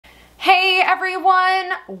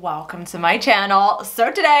everyone, welcome to my channel.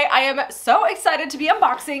 So today I am so excited to be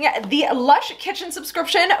unboxing the Lush Kitchen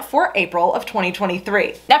subscription for April of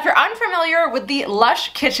 2023. Now if you're unfamiliar with the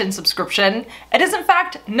Lush Kitchen subscription, it is in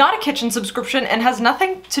fact not a kitchen subscription and has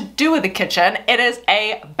nothing to do with the kitchen. It is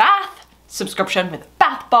a bath subscription with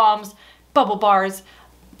bath bombs, bubble bars,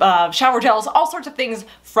 shower gels, all sorts of things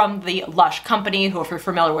from the Lush company, who if you're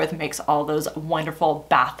familiar with makes all those wonderful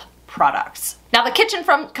bath products. Now the kitchen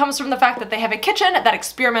comes from the fact that they have a kitchen that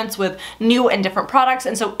experiments with new and different products,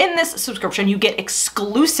 and so in this subscription you get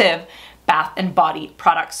exclusive bath and body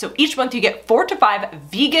products. So each month you get 4 to 5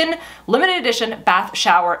 vegan, limited edition bath,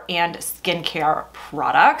 shower, and skincare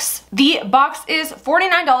products. The box is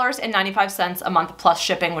 $49.95 a month plus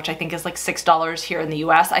shipping, which I think is like $6 here in the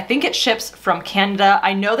US. I think it ships from Canada.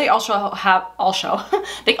 I know they also have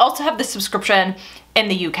they also have the subscription in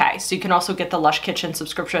the UK, so you can also get the Lush Kitchen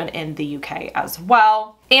subscription in the UK as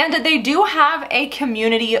well. And they do have a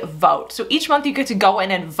community vote. So each month you get to go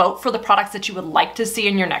in and vote for the products that you would like to see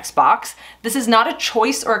in your next box. This is not a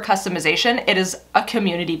choice or a customization, it is a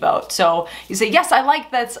community vote. So you say, yes, I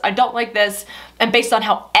like this, I don't like this, and based on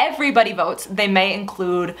how everybody votes, they may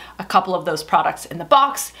include a couple of those products in the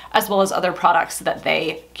box, as well as other products that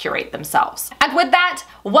they curate themselves. And with that,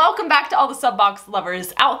 welcome back to all the SubBox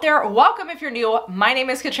lovers out there. Welcome if you're new. My name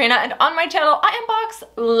is Katrina, and on my channel, I unbox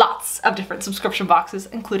lots of different subscription boxes,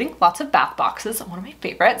 including lots of bath boxes, one of my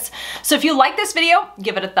favorites. So if you like this video,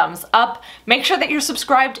 give it a thumbs up. Make sure that you're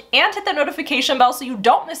subscribed and hit the notification bell so you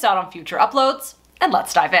don't miss out on future uploads, and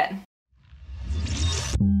let's dive in.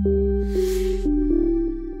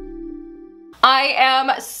 I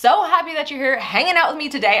am so happy that you're here hanging out with me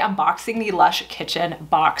today unboxing the Lush Kitchen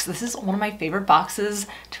box. This is one of my favorite boxes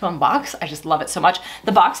to unbox. I just love it so much.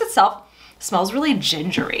 The box itself smells really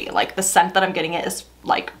gingery. Like the scent that I'm getting it is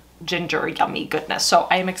like ginger yummy goodness. So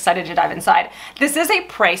I am excited to dive inside. This is a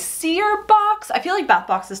pricier box. I feel like bath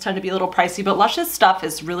boxes tend to be a little pricey, but Lush's stuff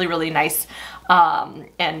is really, really nice.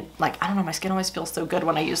 And like, I don't know, my skin always feels so good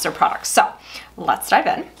when I use their products. So let's dive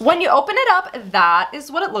in. When you open it up, that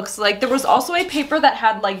is what it looks like. There was also a paper that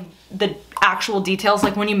had like the actual details,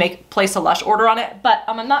 like when you place a Lush order on it, but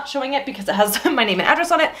I'm not showing it because it has my name and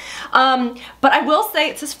address on it. But I will say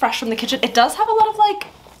it says fresh from the kitchen. It does have a lot of like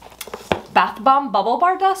bath bomb bubble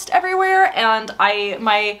bar dust everywhere, and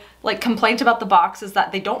my like complaint about the box is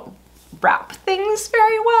that they don't wrap things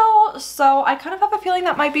very well, so I kind of have a feeling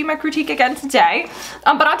that might be my critique again today.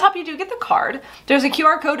 But on top you do get the card. There's a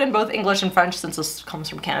QR code in both English and French, since this comes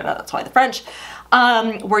from Canada, that's why the French,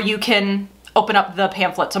 where you can open up the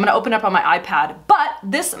pamphlet. So I'm gonna open up on my iPad, but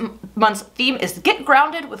this month's theme is get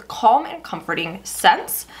grounded with calm and comforting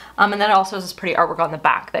scents. And then it also has this pretty artwork on the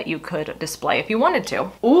back that you could display if you wanted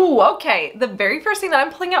to. Ooh, okay. The very first thing that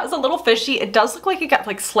I'm pulling out is a little fishy. It does look like it got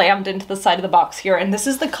like slammed into the side of the box here. And this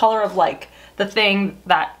is the color of like the thing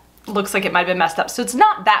that looks like it might've been messed up. So it's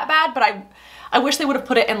not that bad, but I wish they would have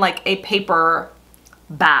put it in like a paper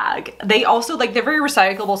bag. They also like, they're very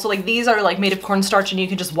recyclable. So like these are like made of cornstarch and you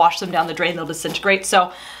can just wash them down the drain, they'll disintegrate.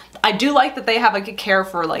 So I do like that they have like a care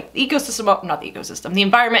for like the ecosystem, not the ecosystem, the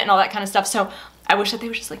environment and all that kind of stuff. So I wish that they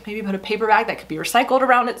would just like maybe put a paper bag that could be recycled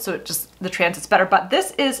around it so it just, the transit's better. But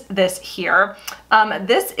this is this here.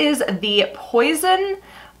 This is the Poison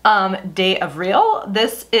Day of Real.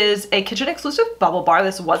 This is a kitchen exclusive bubble bar.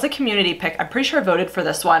 This was a community pick. I'm pretty sure I voted for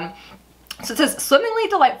this one. So it says, swimmingly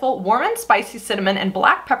delightful, warm and spicy cinnamon and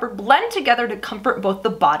black pepper blend together to comfort both the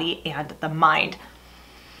body and the mind.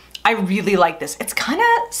 I really like this. It's kind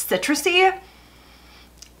of citrusy.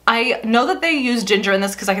 I know that they use ginger in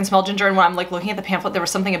this because I can smell ginger, and when I'm like looking at the pamphlet, there was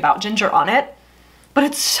something about ginger on it. But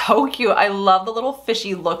it's so cute. I love the little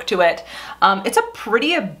fishy look to it. It's a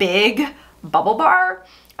pretty big bubble bar.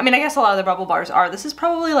 I mean, I guess a lot of the bubble bars are. This is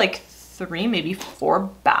probably like 3, maybe 4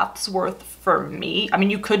 baths worth for me. I mean,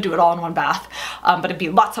 you could do it all in one bath, but it'd be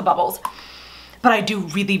lots of bubbles. But I do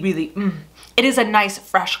really, it is a nice,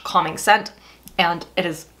 fresh, calming scent, and it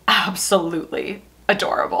is absolutely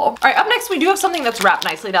adorable. All right, up next we do have something that's wrapped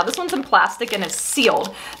nicely. Now this one's in plastic and is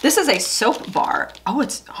sealed. This is a soap bar. Oh,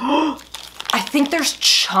 it's, I think there's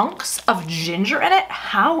chunks of ginger in it.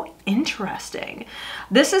 How interesting.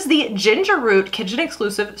 This is the Ginger Root Kitchen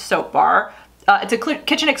Exclusive Soap Bar. It's a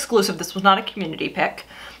kitchen exclusive. This was not a community pick.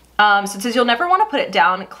 So it says you'll never want to put it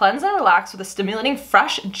down. Cleanse and relax with a stimulating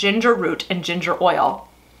fresh ginger root and ginger oil.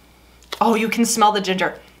 Oh, you can smell the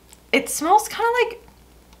ginger. It smells kind of like,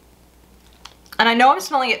 and I know I'm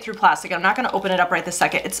smelling it through plastic. I'm not going to open it up right this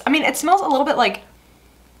second. I mean, it smells a little bit like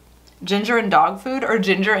ginger and dog food, or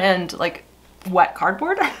ginger and like wet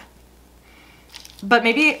cardboard. but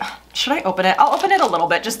maybe, should I open it? I'll open it a little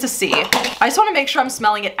bit just to see. I just want to make sure I'm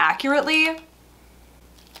smelling it accurately.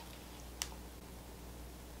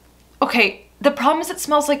 Okay, the problem is it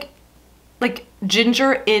smells like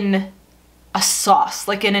ginger in a sauce,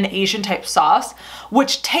 like in an Asian type sauce,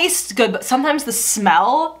 which tastes good, but sometimes the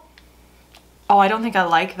smell, oh, I don't think I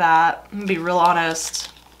like that. I'm gonna be real honest.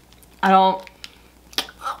 I don't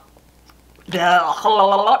like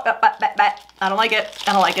it.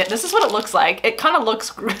 I don't like it. This is what it looks like. It kind of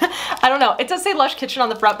looks, I don't know. It does say Lush Kitchen on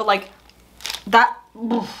the front, but like that,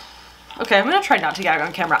 okay, I'm gonna try not to gag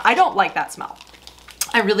on camera. I don't like that smell.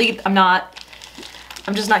 I'm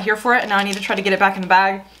just not here for it, and now I need to try to get it back in the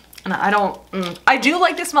bag. And I do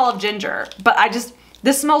like the smell of ginger, but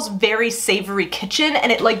this smells very savory kitchen,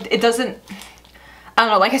 and it doesn't, I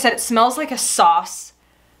don't know, like I said, it smells like a sauce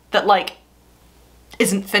that like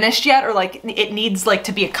isn't finished yet, or like it needs like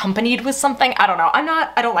to be accompanied with something. I don't know.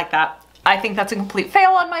 I don't like that. I think that's a complete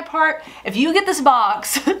fail on my part. If you get this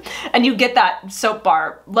box and you get that soap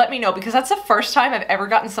bar, let me know, because that's the first time I've ever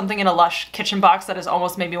gotten something in a Lush kitchen box that has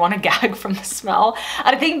almost made me want to gag from the smell.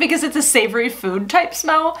 And I think because it's a savory food type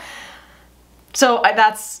smell. So I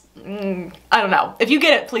don't know. If you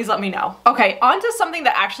get it, please let me know. Okay, on to something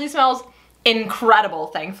that actually smells incredible,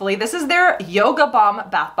 thankfully. This is their Yoga Bomb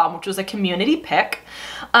Bath Bomb, which was a community pick.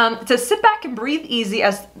 It says, sit back and breathe easy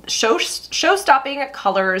as show-stopping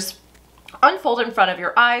colors unfold in front of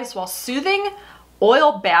your eyes while soothing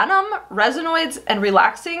oil banum, resinoids, and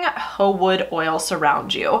relaxing hoe wood oil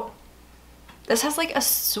surround you. This has like a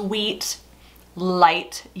sweet,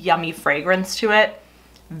 light, yummy fragrance to it.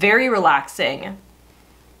 Very relaxing.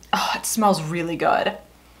 Oh, it smells really good.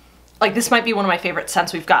 Like, this might be one of my favorite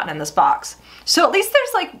scents we've gotten in this box. So at least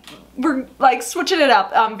there's like, we're like switching it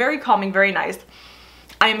up. Very calming, very nice.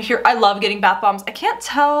 I love getting bath bombs. I can't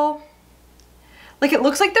tell, like it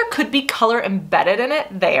looks like there could be color embedded in it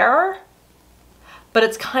there, but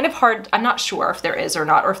it's kind of hard. I'm not sure if there is or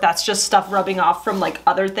not, or if that's just stuff rubbing off from like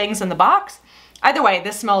other things in the box. Either way,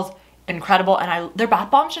 this smells incredible, and their bath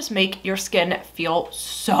bombs just make your skin feel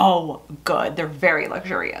so good. They're very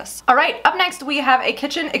luxurious. All right, up next we have a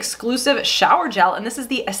kitchen exclusive shower gel, and this is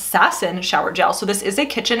the Assassin shower gel. So this is a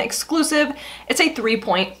kitchen exclusive. It's a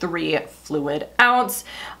 3.3 fluid ounce.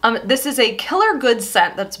 This is a killer good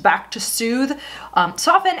scent that's back to soothe,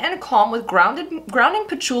 soften, and calm with grounding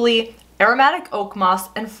patchouli, aromatic oak moss,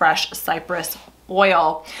 and fresh cypress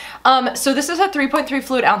oil. So this is a 3.3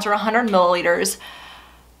 fluid ounce, or 100 milliliters.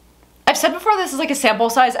 I've said before this is like a sample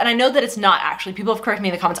size, and I know that it's not actually. People have corrected me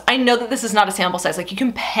in the comments. I know that this is not a sample size. Like, you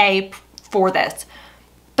can pay for this.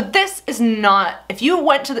 But this is not, if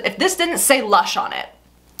this didn't say Lush on it,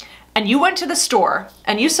 and you went to the store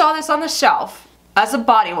and you saw this on the shelf as a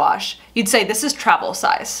body wash, you'd say this is travel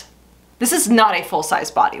size. This is not a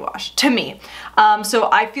full-size body wash, to me. So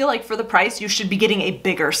I feel like for the price, you should be getting a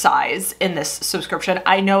bigger size in this subscription.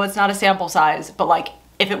 I know it's not a sample size, but like,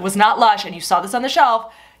 if it was not Lush and you saw this on the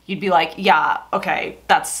shelf, you'd be like, yeah, okay,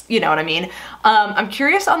 that's, you know what I mean? I'm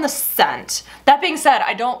curious on the scent. That being said,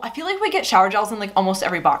 I feel like we get shower gels in like almost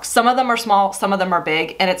every box. Some of them are small, some of them are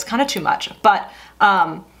big, and it's kind of too much. But,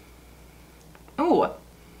 ooh,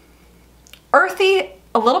 earthy,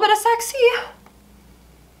 a little bit of sexy,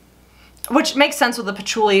 which makes sense with the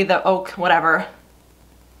patchouli, the oak, whatever.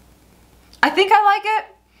 I think I like it.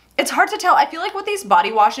 It's hard to tell. I feel like with these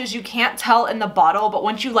body washes, you can't tell in the bottle, but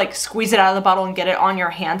once you like squeeze it out of the bottle and get it on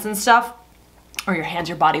your hands and stuff, or your hands,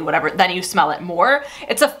 your body, whatever, then you smell it more.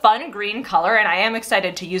 It's a fun green color, and I am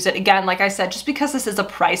excited to use it. Again, like I said, just because this is a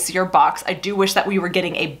pricier box, I do wish that we were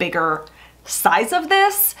getting a bigger size of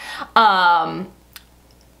this. And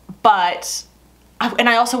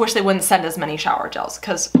I also wish they wouldn't send as many shower gels,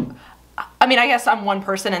 because I mean, I guess I'm one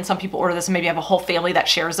person and some people order this and maybe have a whole family that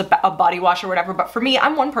shares a body wash or whatever, but for me,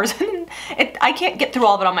 I'm one person and I can't get through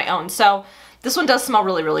all of it on my own. So this one does smell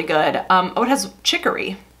really, really good. Oh, it has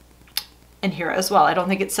chicory in here as well. I don't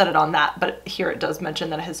think it said it on that, but here it does mention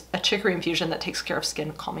that it has a chicory infusion that takes care of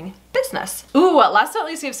skin calming business. Ooh, last but not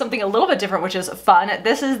least, we have something a little bit different, which is fun.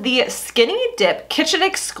 This is the Skinny Dip Kitchen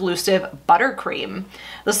Exclusive Buttercream.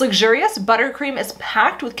 This luxurious buttercream is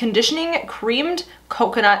packed with conditioning creamed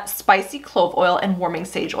coconut, spicy clove oil, and warming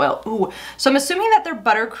sage oil. Ooh, so I'm assuming that their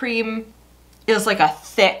buttercream is like a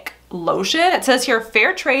thick lotion. It says here,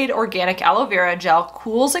 fair trade organic aloe vera gel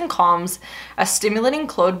cools and calms as stimulating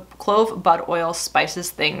clove bud oil spices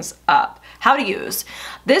things up. How to use.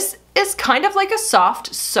 This is kind of like a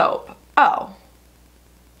soft soap. Oh.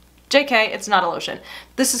 JK, it's not a lotion.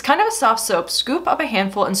 This is kind of a soft soap. Scoop up a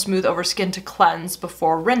handful and smooth over skin to cleanse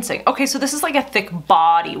before rinsing. Okay, so this is like a thick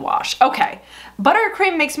body wash. Okay.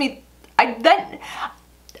 Buttercream makes me, okay,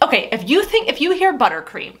 Okay, if you hear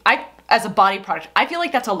buttercream, as a body product, I feel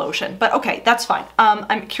like that's a lotion, but okay, that's fine.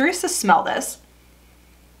 I'm curious to smell this.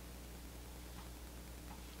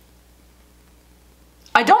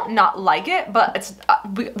 I don't not like it, but it's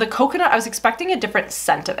the coconut, I was expecting a different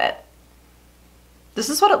scent of it. This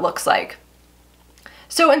is what it looks like.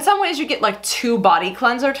 So in some ways you get like 2 body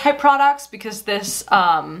cleanser type products because this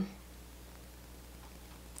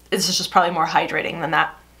is just probably more hydrating than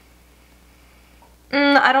that.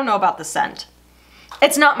 I don't know about the scent.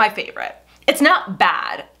 It's not my favorite. It's not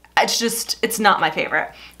bad. It's not my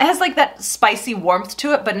favorite. It has like that spicy warmth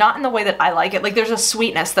to it, but not in the way that I like it. Like there's a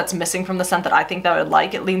sweetness that's missing from the scent that I think that I would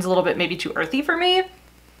like. It leans a little bit maybe too earthy for me.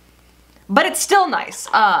 But it's still nice,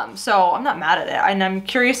 so I'm not mad at it, and I'm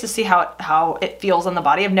curious to see how it feels on the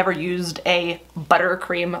body. I've never used a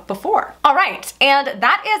buttercream before. All right, and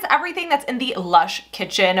that is everything that's in the Lush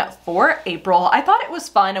kitchen for April. I thought it was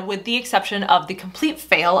fun with the exception of the complete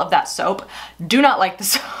fail of that soap. Do not like the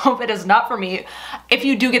soap, it is not for me. If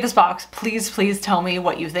you do get this box, please tell me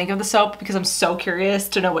what you think of the soap because I'm so curious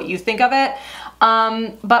to know what you think of it.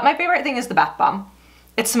 But my favorite thing is the bath bomb.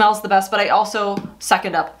 It smells the best, but I also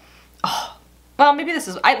second up. Oh, well, maybe this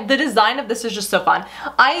is, the design of this is just so fun.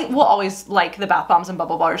 I will always like the bath bombs and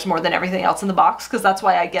bubble bars more than everything else in the box because that's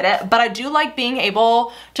why I get it. But I do like being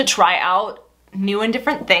able to try out new and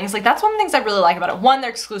different things. Like that's one of the things I really like about it. One, they're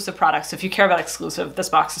exclusive products. So if you care about exclusive, this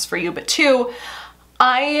box is for you. But 2, if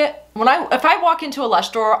I walk into a Lush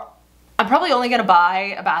store, I'm probably only gonna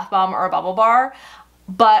buy a bath bomb or a bubble bar.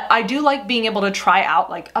 But I do like being able to try out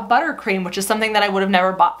like a buttercream, which is something that I would have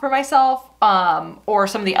never bought for myself, or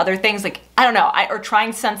some of the other things like, I don't know, or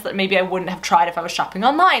trying scents that maybe I wouldn't have tried if I was shopping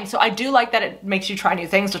online. So I do like that it makes you try new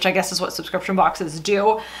things, which I guess is what subscription boxes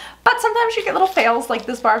do. But sometimes you get little fails, like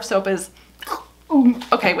this bar of soap is,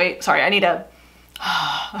 okay, wait, sorry, I need to,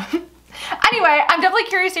 Anyway, I'm definitely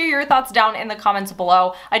curious to hear your thoughts down in the comments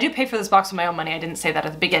below. I do pay for this box with my own money. I didn't say that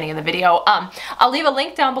at the beginning of the video. I'll leave a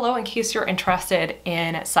link down below in case you're interested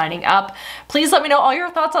in signing up. Please let me know all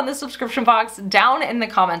your thoughts on this subscription box down in the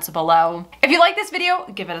comments below. If you like this video,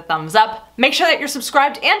 give it a thumbs up. Make sure that you're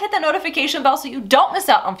subscribed and hit the notification bell so you don't miss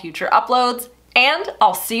out on future uploads. And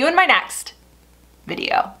I'll see you in my next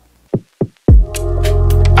video.